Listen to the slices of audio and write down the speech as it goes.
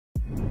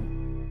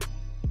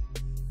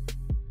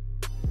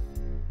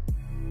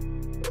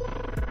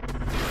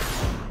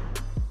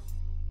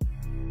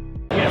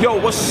Yo,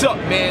 what's up,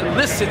 man?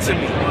 Listen to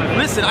me.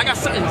 Listen, I got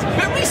something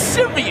very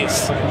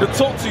serious to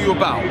talk to you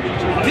about.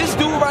 This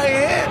dude right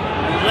here,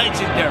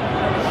 legendary.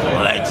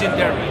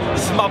 Legendary.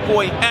 This is my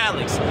boy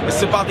Alex.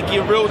 It's about to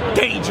get real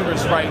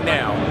dangerous right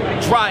now.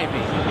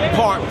 Driving,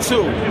 part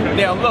 2.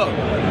 Now look,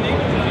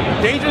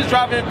 Dangerous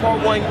Driving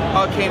part 1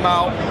 came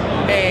out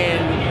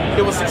and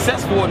it was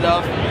successful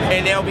enough,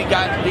 and now we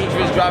got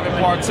Dangerous Driving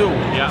part 2.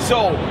 Yeah.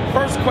 So,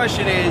 first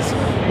question is,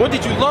 what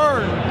did you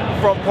learn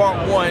from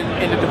part 1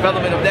 in the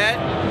development of that,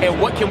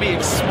 and what can we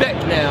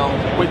expect now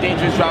with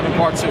Dangerous Driving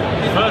part 2?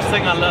 First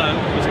thing I learned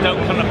was don't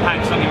come to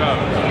PAX on your own,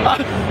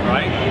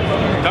 right?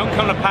 Don't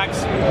come to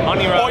PAX on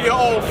your own. Or your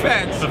old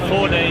facts. For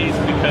 4 days,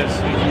 because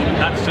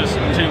that's just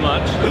too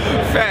much.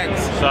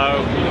 Facts.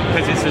 So,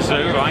 because it's a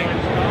zoo, right?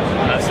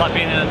 It's like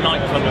being in a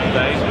nightclub all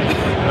day,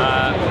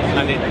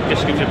 and it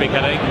just gives you a big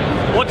headache.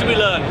 What did we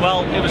learn?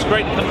 Well, it was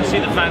great to come and see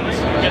the fans,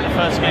 get the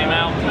first game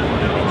out,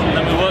 and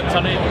then we worked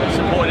on it,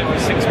 supported it for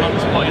 6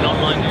 months, put in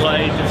online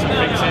play, did some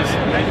fixes.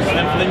 And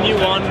then for the new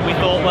one, we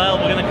thought, well,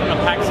 we're going to come to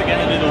PAX again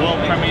and do the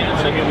world premiere,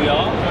 so here we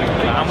are.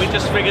 And we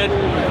just figured,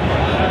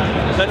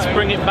 let's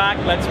bring it back,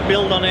 let's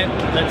build on it,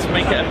 let's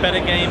make it a better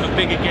game, a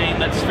bigger game,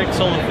 let's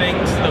fix all the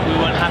things that we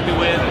weren't happy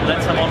with,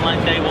 let's have online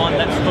day 1,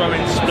 let's throw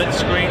in split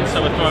screen,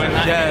 so we're throwing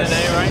that in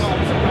today, right?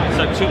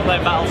 So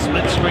 2-player battle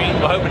split screen,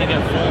 we're hoping to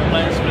get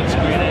 4-player split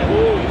screen in.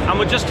 And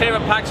we're just here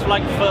at PAX for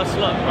like the first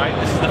look, right?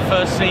 This is the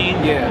first scene,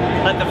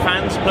 let the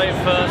fans play it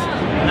first,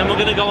 and then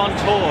we're going to go on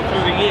tour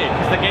through the year,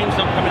 because the game's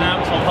not coming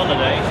out till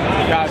holiday.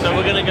 Gotcha. So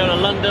we're going to go to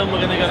London, we're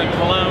going to go to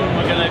Cologne,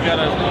 we're going to go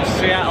to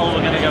Seattle,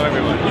 we're going to go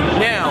everywhere.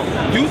 Now,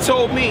 you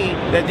told me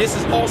that this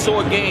is also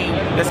a game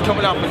that's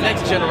coming out for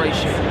next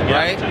generation,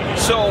 right?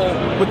 So,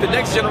 with the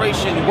next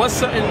generation, what's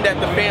something that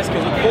the fans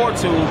can look forward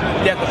to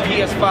that the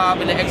PS5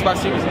 and the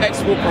Xbox Series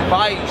X will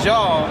provide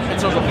y'all in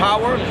terms of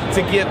power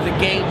to give the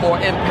game more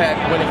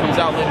impact when it comes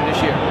out later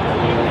this year?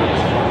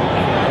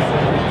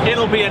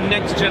 It'll be a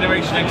next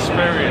generation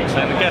experience,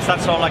 and I guess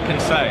that's all I can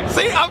say.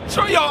 See, I'm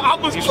trying, y'all. I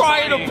was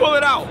trying to pull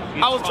it out.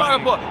 I was trying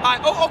to pull.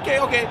 Okay.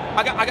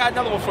 I got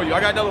another one for you.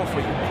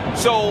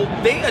 So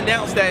they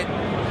announced that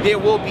there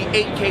will be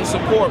 8K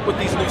support with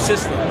these new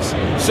systems.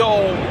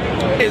 So,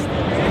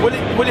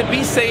 would it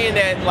be saying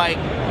that like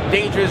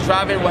Dangerous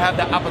Driving will have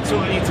the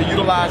opportunity to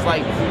utilize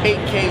like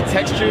 8K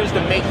textures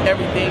to make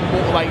everything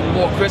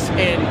more crisp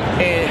and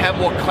have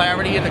more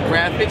clarity in the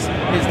graphics?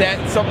 Is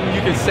that something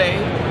you can say?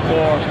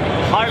 Or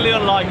highly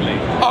unlikely.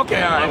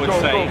 Okay, all right. I would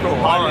say cool.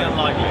 highly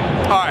unlikely.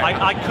 All right.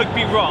 I could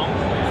be wrong.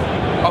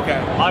 Okay.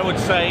 I would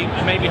say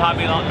maybe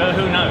highly unlikely, but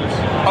who knows?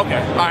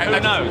 Okay. All right. Who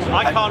knows?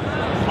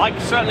 I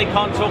certainly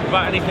can't talk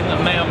about anything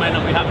that may or may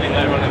not be happening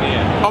later on in the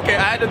year. Okay,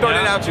 I had to throw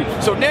that out to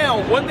you. So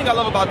now, one thing I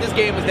love about this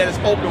game is that it's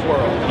open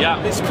world. Yeah.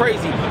 It's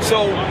crazy.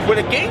 So with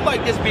a game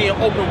like this being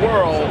open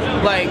world,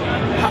 like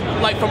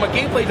from a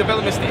gameplay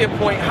development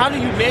standpoint, how do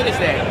you manage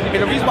that?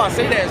 And the reason why I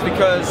say that is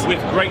because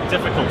with great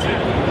difficulty.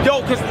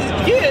 Yo, because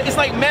it's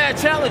like mad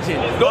challenging.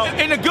 Well,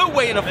 in a good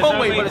way, in a fun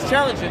way, but it's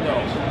challenging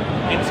though.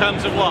 In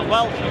terms of what?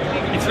 Well,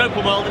 it's an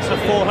open world. It's a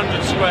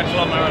 400 square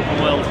kilometer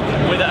open world.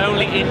 We're the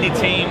only indie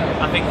team,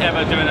 I think,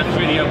 ever doing a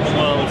 3D open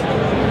world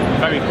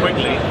very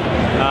quickly.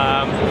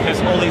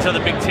 Because all these other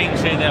big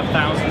teams here, they have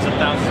thousands and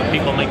thousands of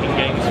people making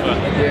games for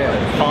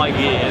 5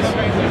 years.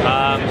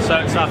 So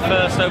it's our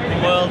first open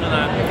world and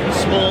a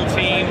small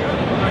team.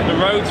 The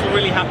roads, we're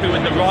really happy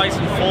with the rise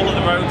and fall of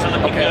the roads are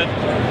looking good.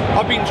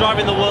 I've been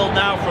driving the world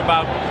now for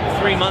about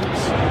 3 months,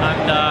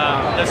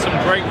 and there's some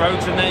great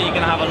roads in there. You're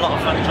going to have a lot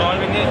of fun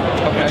driving it.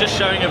 We're just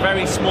showing a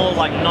very small,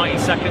 like 90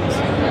 seconds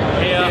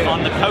here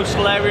on the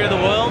coastal area of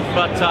the world,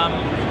 but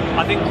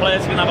I think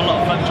players are going to have a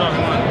lot of fun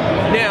driving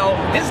it. Now,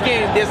 this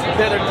game, there's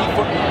better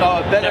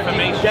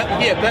defamation.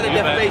 Better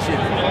defamation.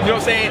 You know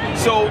what I'm saying?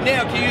 So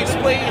now, can you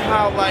explain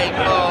how like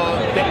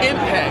the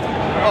impact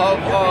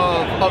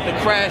of the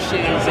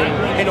crashes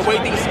and the way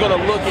things are going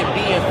to look and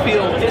be and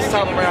feel this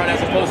time around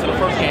as opposed to the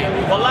first game?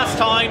 Well, last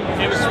time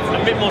it was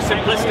a bit more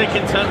simplistic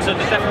in terms of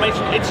the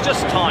defamation. It's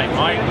just time,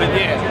 right? With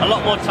a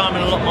lot more time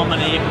and a lot more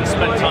money, you can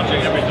spend time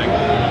doing everything.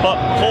 But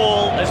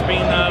Paul has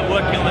been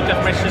working on the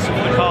defamation system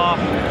for the car,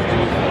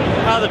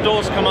 how the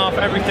doors come off,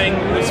 everything.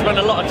 We spend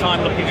a lot of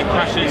time looking at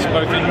crashes,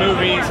 both in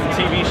movies and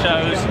TV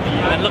shows,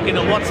 and looking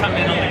at what's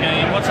happening on the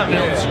game, what's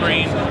happening on the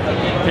screen,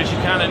 because you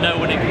kind of know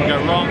when it can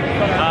go wrong.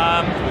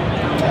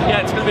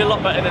 Yeah, it's going to be a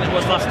lot better than it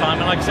was last time,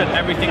 and like I said,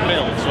 everything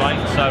builds, right?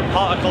 So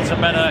particles are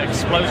better,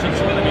 explosions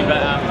are going to be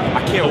better.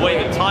 The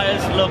way the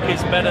tyres look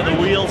is better, the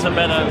wheels are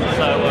better,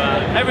 so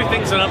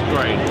everything's an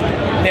upgrade.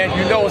 Now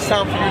you know it's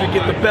time for you to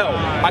get the belt.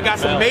 I got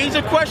some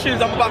major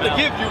questions I'm about to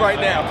give you right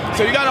now,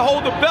 so you got to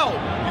hold the belt.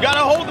 You got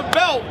to hold the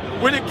belt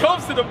when it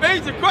comes to the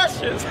major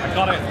questions. I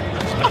got it.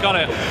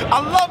 I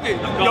love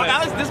it. Yo,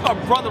 Alex, this is my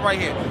brother right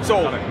here.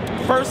 So,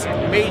 first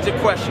major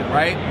question,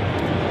 right?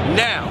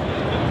 Now,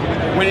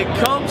 when it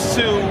comes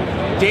to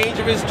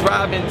Dangerous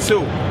Driving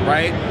 2,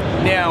 right?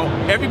 Now,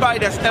 everybody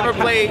that's ever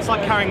played, It's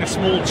like carrying a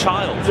small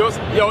child.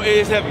 yo, it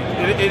is heavy.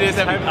 It is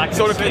heavy. I can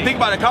So see. think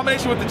about it.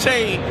 Combination with the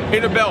chain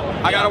and the belt,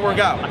 I gotta work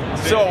out.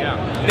 see So it,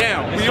 yeah.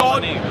 now It's we all all, I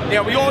need.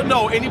 now we all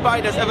know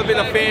anybody that's ever been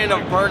a fan of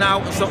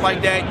Burnout and stuff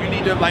like that, you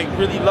need to like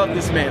really love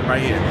this man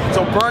right here.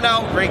 So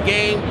Burnout, great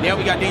game. Now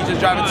we got Dangerous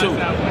Driving 2.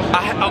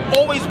 I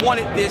always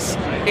wanted this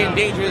in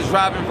Dangerous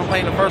Driving from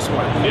playing the first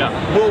one. Yeah.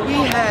 Will we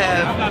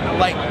have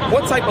like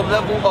what type of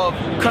level of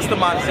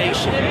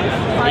customization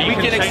we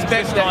can can change expect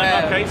this to time,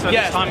 have? okay, so this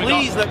Yes, time we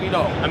please got let me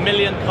know. a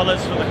million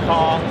colours for the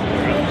car.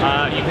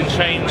 You can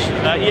change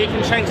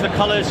the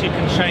colours. You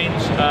can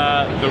change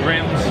the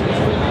rims.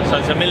 So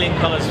it's a million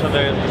colours for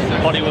the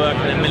bodywork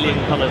and a million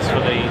colours for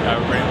the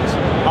rims.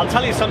 I'll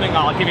tell you something.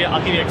 I'll give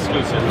you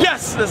exclusive.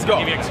 Yes, let's go.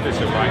 Give you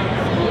exclusive,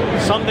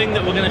 right? Something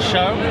that we're going to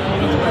show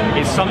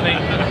is something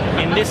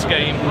in this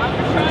game.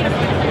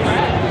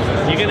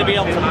 You're going to be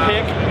able to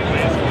pick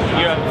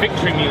your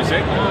victory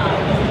music,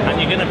 and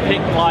you're going to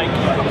pick like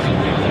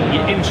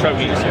your intro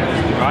music,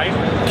 right?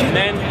 And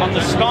then on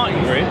the starting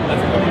grid,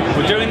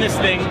 we're doing this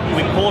thing,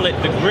 we call it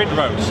the grid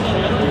roast,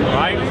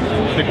 right?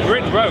 The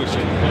grid roast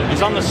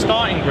is on the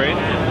starting grid.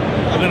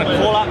 We're going to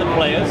call out the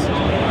players,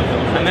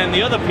 and then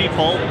the other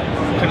people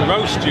can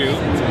roast you.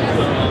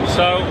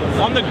 So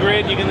on the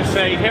grid, you're going to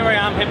say, here I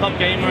am, Hip Hop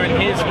Gamer,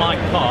 and here's my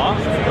car.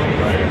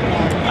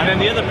 And then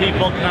the other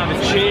people can either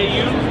cheer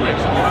you,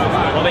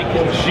 or they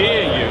can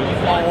jeer you.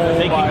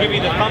 They can give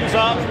you the thumbs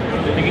up,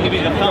 they can give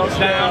you the thumbs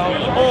down,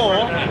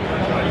 or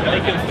they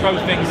can throw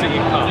things at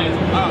your car.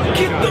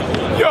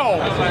 Yo,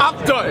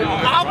 I'm done.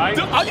 Right?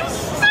 Are you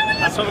serious?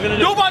 That's what we're going to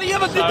do. Nobody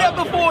ever did that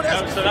before.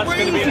 That's so that's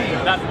crazy. Going to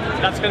be,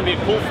 that's going to be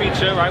a cool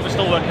feature, right? We're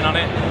still working on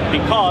it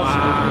because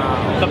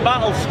the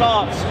battle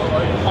starts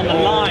on the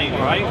line,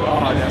 right?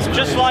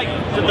 Just like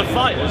the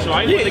fighters,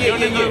 right? Yeah, When they're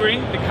going in the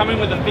ring, they come in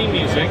with the theme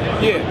music.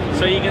 Yeah.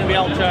 So you're going to be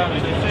able to have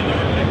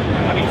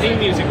your theme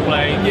music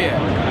play. Yeah.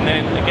 And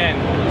then again,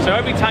 so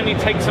every time you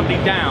take somebody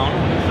down,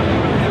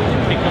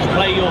 it can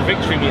play your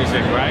victory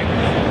music, right?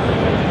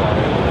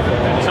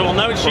 So we'll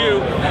know it's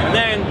you, and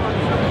then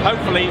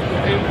hopefully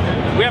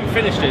we haven't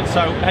finished it.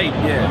 So hey,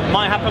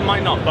 might happen,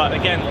 might not. But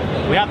again,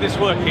 we have this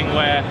working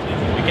where,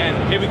 again,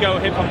 here we go,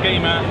 Hip Hop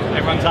Gamer.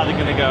 Everyone's either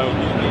going to go,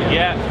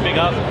 yeah, big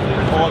up,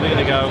 or they're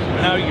going to go,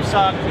 no, you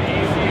suck,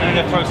 and then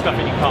they throw stuff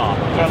at your car,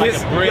 or like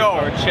a brick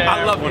or a chair,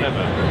 I love or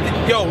whatever.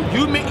 Yo,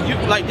 you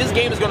like this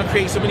game is going to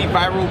create so many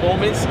viral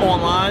moments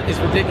online. It's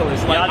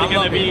ridiculous. Like,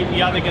 You're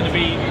either going to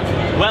be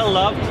well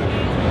loved,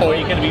 or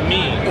you're going to be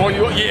mean. Or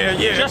you,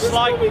 yeah. Just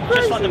like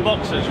the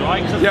boxers,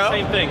 right? Because it's the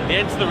same thing. They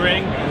enter the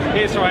ring.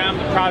 Here's who I am.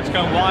 The crowd's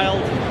going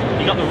wild.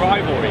 You got the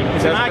rivalry.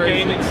 Because in our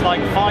game, it's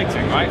like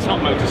fighting, right? It's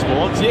not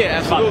motorsports. Yeah,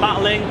 it's about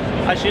battling.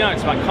 As you know,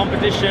 it's about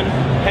competition,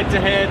 head to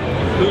head.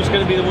 Who's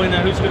going to be the winner?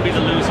 Who's going to be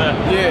the loser?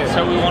 Yeah.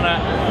 So we want to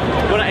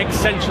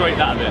accentuate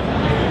that a bit.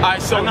 All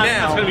right. So and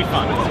now it's going to be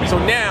fun. So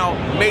now,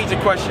 major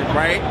question,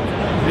 right?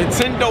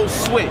 Nintendo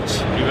Switch.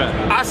 You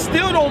bet. I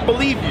still don't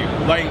believe you,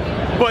 like,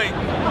 but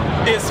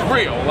it's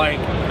real. Like,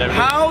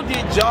 how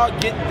did y'all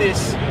get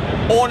this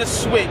on a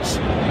Switch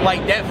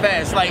like that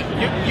fast? Like,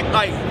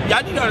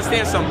 y'all need to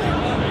understand something.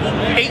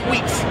 8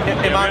 weeks.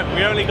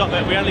 We only got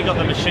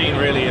the machine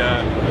really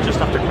just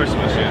after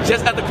Christmas. Yeah.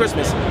 Just after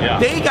Christmas. Yeah.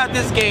 They got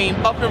this game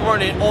up and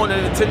running on the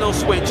Nintendo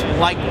Switch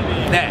like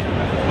that.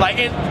 Like,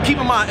 and keep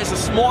in mind, it's a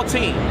small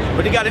team,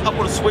 but they got it up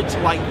on the Switch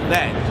like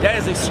that. That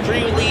is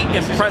extremely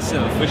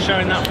impressive. We're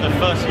showing that for the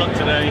first look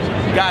today.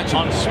 Gotcha.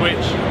 On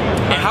Switch.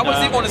 And how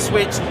is it on the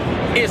Switch?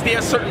 Is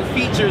there certain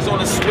features on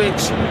the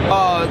Switch,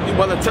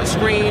 whether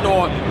touchscreen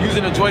or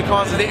using the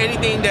Joy-Cons? Is there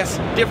anything that's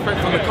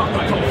different from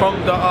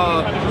the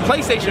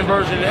PlayStation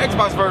version, the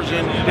Xbox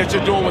version that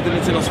you're doing with the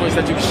Nintendo Switch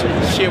that you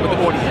can share with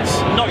the audience?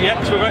 Not yet.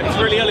 It's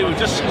really early. We're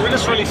just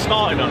really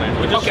started on it.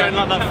 We're just showing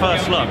like that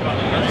first look.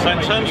 So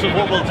in terms of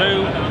what we'll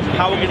do,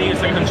 how we're going to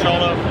use the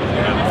controller,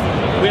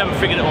 we haven't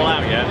figured it all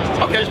out yet.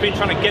 We've just been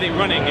trying to get it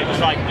running. It was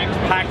like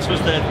PAX was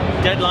the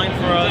deadline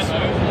for us.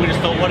 We just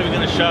thought, what are we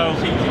going to show?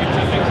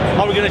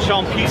 Are we going to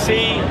show on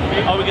PC?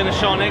 Are we going to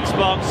show on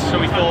Xbox? So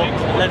we thought,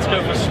 let's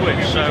go for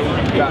Switch. So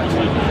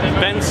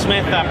Ben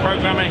Smith, our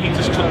programmer, he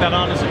just took that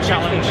on as a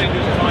challenge.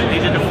 He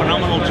did a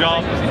phenomenal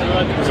job.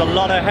 There's a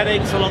lot of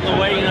headaches along the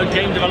way. You know,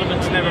 game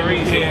development's never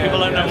easy. People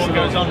don't know what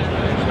goes on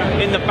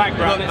in the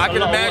background. Look, I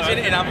can imagine,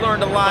 and I've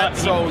learned a lot.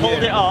 So we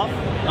pulled it off.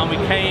 And we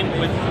came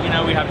with,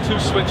 we have 2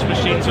 Switch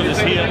machines with us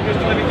here,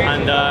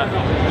 and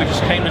we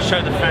just came to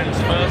show the fans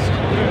first.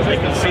 They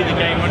can see the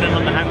game running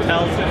on the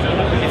handheld.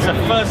 It's a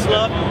first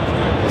look.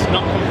 It's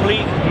not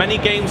complete. Many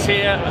games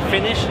here are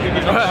finished.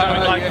 It's not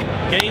showing like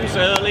games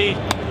early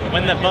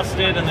when they're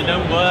busted and they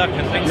don't work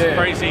and things are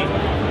crazy.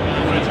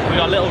 We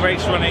got a little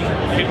race running.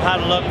 People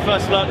had a look.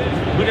 First look.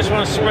 We just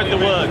want to spread the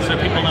word so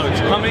people know it's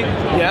coming.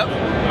 Yep.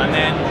 And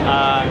then,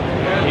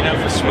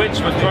 for Switch,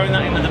 we're throwing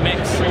that into the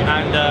mix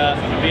and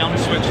beyond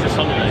Switch this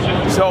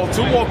holiday. So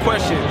 2 more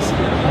questions.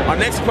 Our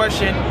next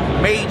question,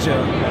 major.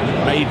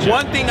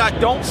 One thing I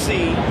don't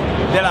see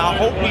that I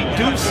hope we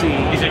do see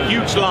is a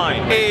huge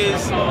line.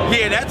 Is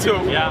that too.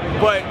 Yeah.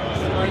 But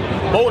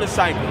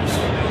motorcycles.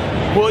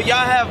 will y'all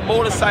have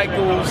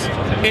motorcycles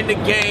in the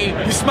game?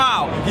 You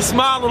smile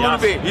a little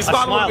bit. You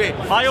smile a little bit.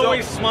 I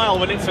always smile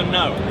when it's a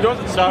no.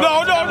 So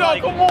no,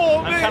 come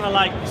on, man. I'm kind of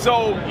like,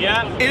 so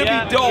it'd be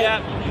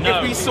dope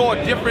if we saw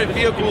different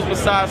vehicles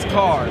besides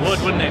cars.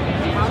 Wouldn't it?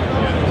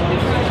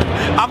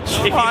 I'm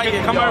trying. If you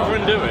could come over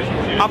and do it.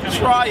 I'm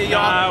trying,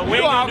 y'all.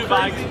 We're gonna do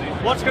bikes.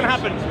 What's going to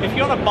happen if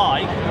you're on a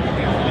bike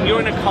and you're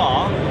in a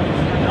car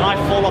and I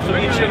fall off the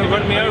beach and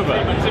run me over?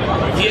 It's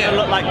gonna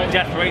look like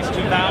Death Race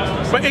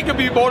 2000. But it could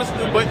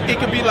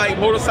be like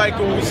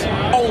motorcycles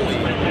only,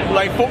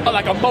 like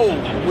a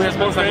mode where it's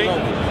motorcycles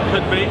only.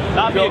 Could be.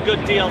 That'd be a good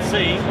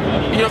DLC.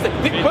 You know,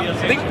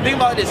 think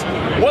about this.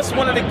 What's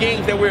one of the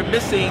games that we're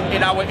missing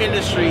in our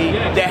industry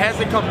that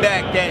hasn't come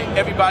back that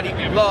everybody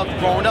loved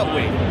growing up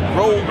with?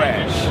 Road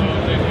Rash.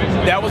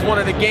 That was one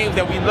of the games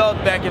that we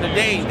loved back in the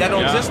day. That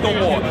don't exist no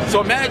more.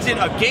 So imagine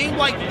a game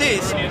like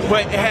this,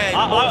 but it had.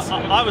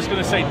 I was going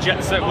to say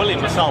Jet Set Willy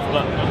myself,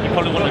 but you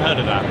probably wouldn't have heard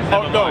of that.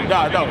 No.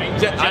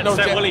 Jet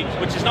Set Willy,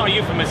 which is not a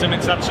euphemism.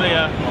 It's actually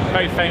a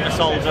very famous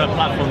old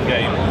platform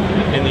game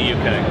in the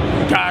UK.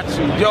 Got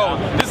you, yo.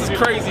 This is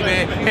crazy,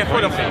 man. And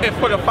for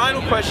the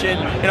final question,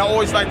 and I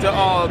always like to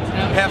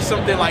have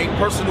something like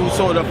personal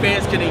so the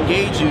fans can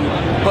engage you.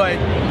 But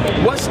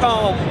what's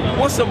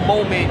a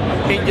moment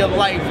in your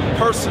life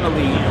personally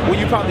where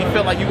you probably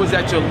felt like you was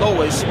at your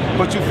lowest,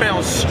 but you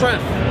found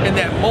strength in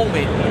that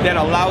moment that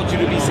allowed you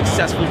to be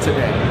successful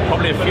today?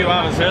 Probably a few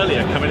hours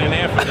earlier, coming in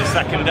here for the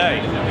second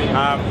day.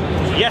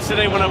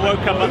 Yesterday when I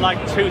woke up at like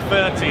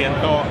 2:30 and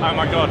thought, oh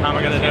my God, how am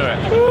I going to do it?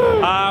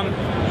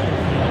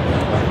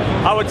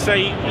 I would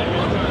say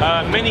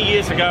many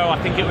years ago, I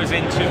think it was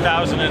in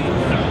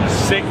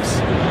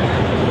 2006,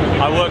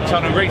 I worked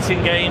on a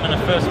racing game and a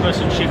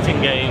first-person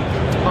shooting game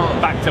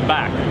back to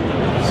back.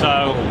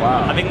 So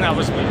I think that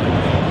was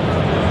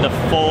the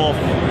fourth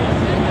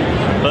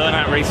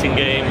Burnout racing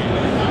game.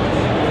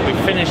 We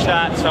finished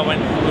that, so we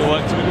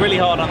worked really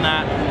hard on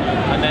that,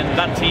 and then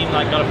that team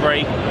got a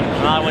break,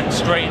 and I went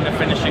straight into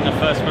finishing a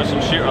first-person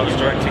shooter I was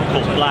directing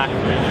called Black.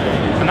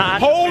 And that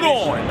Hold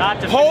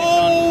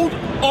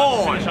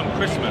on. Finish on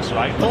Christmas,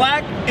 right?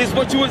 Black is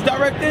what you was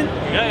directing?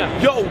 Yeah.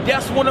 Yo,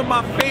 that's one of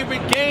my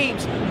favorite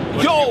games.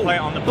 Did you play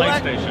it on the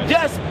PlayStation?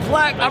 Yes,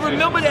 Black. I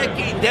remember that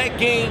game. That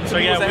game was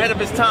ahead of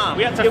its time.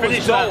 We had to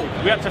finish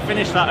that. We had to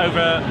finish that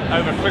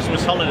over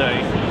Christmas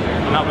holiday,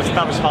 and that was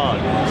hard.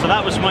 So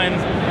that was when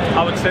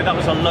I would say that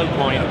was a low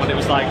point, when it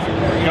was like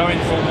going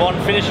from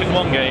finishing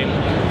one game,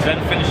 to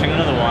then finishing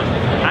another one,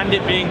 and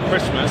it being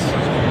Christmas.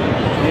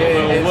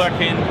 We were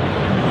working.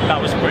 That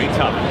was pretty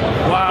tough.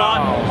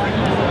 Wow.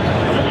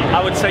 But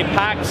I would say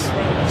PAX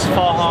is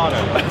far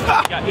harder.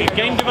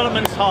 Game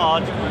development's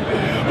hard.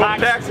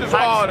 PAX is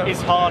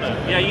harder.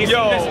 Yeah, you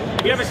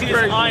ever see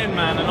this Iron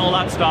Man and all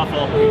that stuff,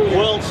 or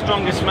World's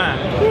Strongest Man?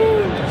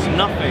 It's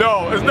nothing.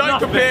 No, it's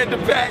not compared to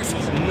PAX.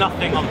 It's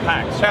nothing on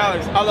PAX. Right?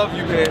 Alex, I love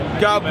you, man.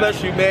 God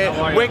bless you, man.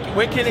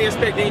 When can they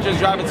expect Dangerous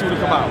Driving 2 to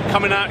come out?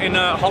 Coming out in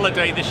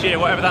holiday this year,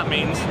 whatever that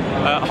means.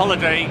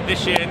 Holiday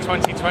this year,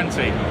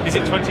 2020. Is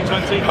it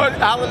 2020?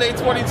 Holiday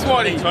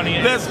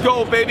 2020. Let's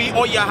go, baby.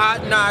 Oh, you're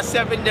hot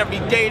 9-7 every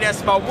day.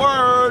 That's my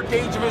word.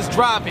 Dangerous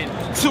Driving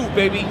 2,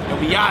 baby. And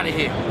we out of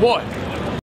here. What?